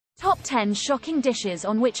Top 10 shocking dishes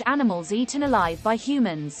on which animals eaten alive by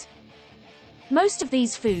humans. Most of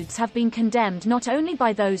these foods have been condemned not only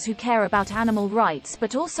by those who care about animal rights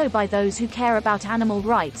but also by those who care about animal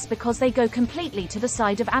rights because they go completely to the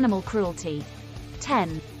side of animal cruelty.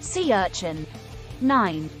 10. Sea urchin.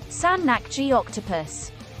 9. San-nakji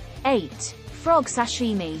octopus. 8. Frog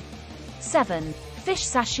sashimi. 7. Fish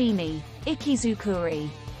sashimi, ikizukuri.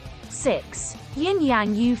 6.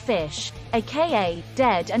 Yin-yang yu fish, aka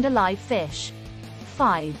dead and alive fish.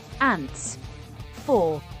 5. Ants.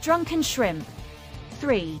 4. Drunken shrimp.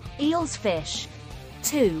 3. Eels fish.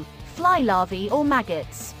 2. Fly larvae or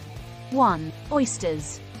maggots. 1.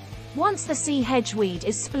 Oysters. Once the sea hedgeweed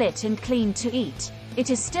is split and cleaned to eat, it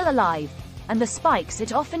is still alive, and the spikes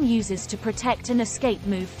it often uses to protect and escape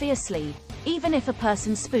move fiercely, even if a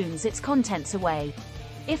person spoons its contents away.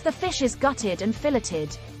 If the fish is gutted and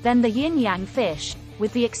filleted, then the yin-yang fish,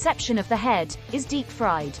 with the exception of the head, is deep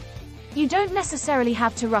fried. You don't necessarily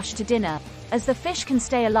have to rush to dinner, as the fish can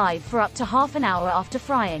stay alive for up to half an hour after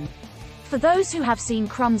frying. For those who have seen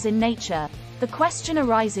crumbs in nature, the question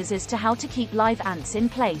arises as to how to keep live ants in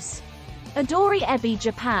place. Adori ebi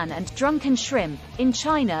Japan and drunken shrimp in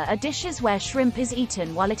China are dishes where shrimp is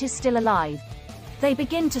eaten while it is still alive. They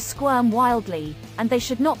begin to squirm wildly, and they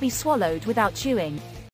should not be swallowed without chewing.